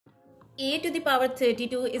a to the power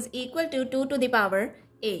 32 is equal to 2 to the power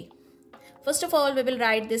a. First of all, we will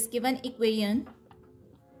write this given equation.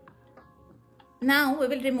 Now we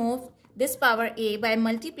will remove this power a by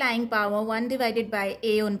multiplying power 1 divided by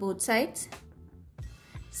a on both sides.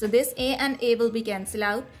 So this a and a will be cancelled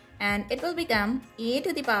out and it will become a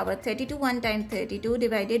to the power 32 1 times 32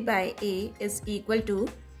 divided by a is equal to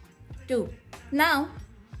 2. Now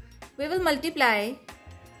we will multiply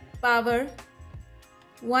power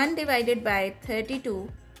 1 divided by 32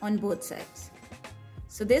 on both sides.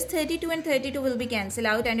 So this 32 and 32 will be cancelled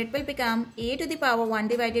out and it will become a to the power 1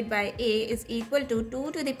 divided by a is equal to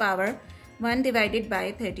 2 to the power 1 divided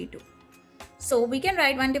by 32. So we can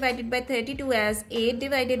write 1 divided by 32 as 8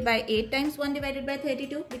 divided by 8 times 1 divided by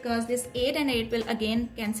 32, because this 8 and 8 will again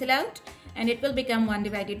cancel out and it will become 1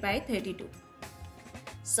 divided by 32.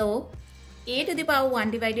 So a to the power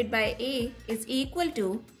 1 divided by a is equal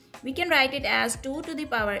to, we can write it as 2 to the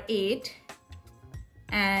power 8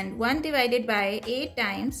 and 1 divided by 8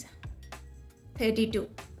 times 32.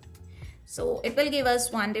 So it will give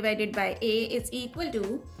us 1 divided by a is equal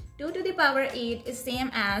to 2 to the power 8 is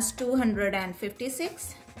same as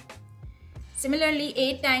 256. Similarly,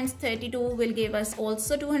 8 times 32 will give us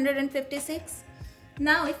also 256.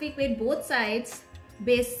 Now if we equate both sides,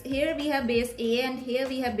 base here we have base a and here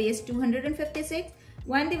we have base 256.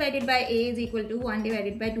 1 divided by a is equal to 1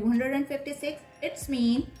 divided by 256. It's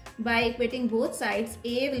mean by equating both sides,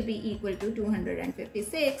 a will be equal to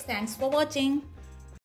 256. Thanks for watching.